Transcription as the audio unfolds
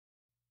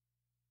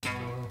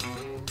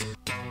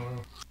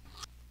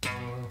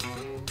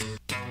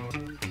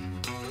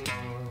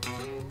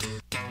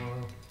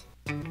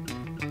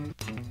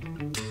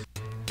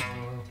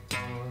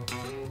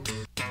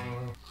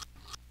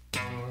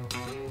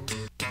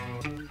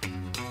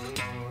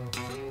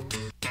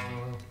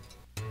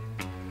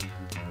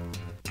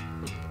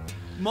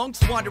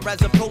Monks wander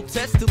as a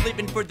protest to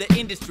living for the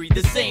industry.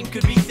 The same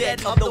could be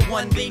said of the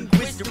one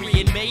linguistery.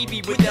 And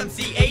maybe with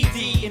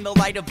MCAD in the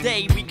light of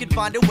day, we could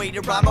find a way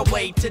to rhyme our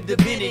way to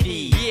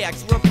divinity. Yeah,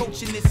 cause we're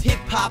approaching this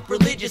hip-hop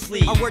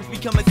religiously. Our words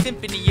become a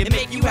symphony and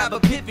make you have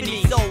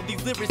epiphany. So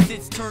these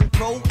lyricists turn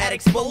pro at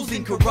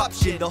exposing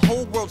corruption. The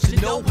whole world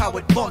should know how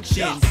it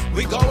functions.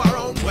 We go our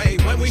own way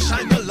when we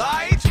shine the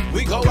light.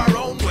 We go our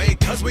own way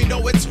cause we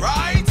know it's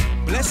right.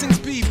 Blessings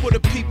be for the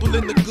people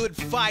in the good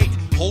fight.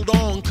 Hold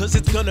on, cause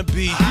it's gonna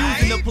be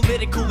Using the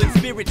political and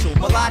spiritual,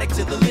 melodic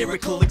to the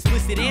lyrical,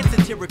 explicit and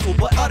satirical,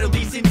 but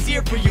utterly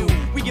sincere for you.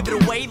 We give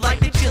it away like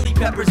the Chili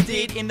Peppers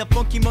did, and the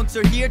Funky Monks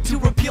are here to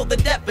repeal the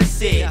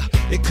deficit.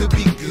 It could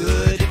be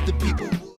good if the people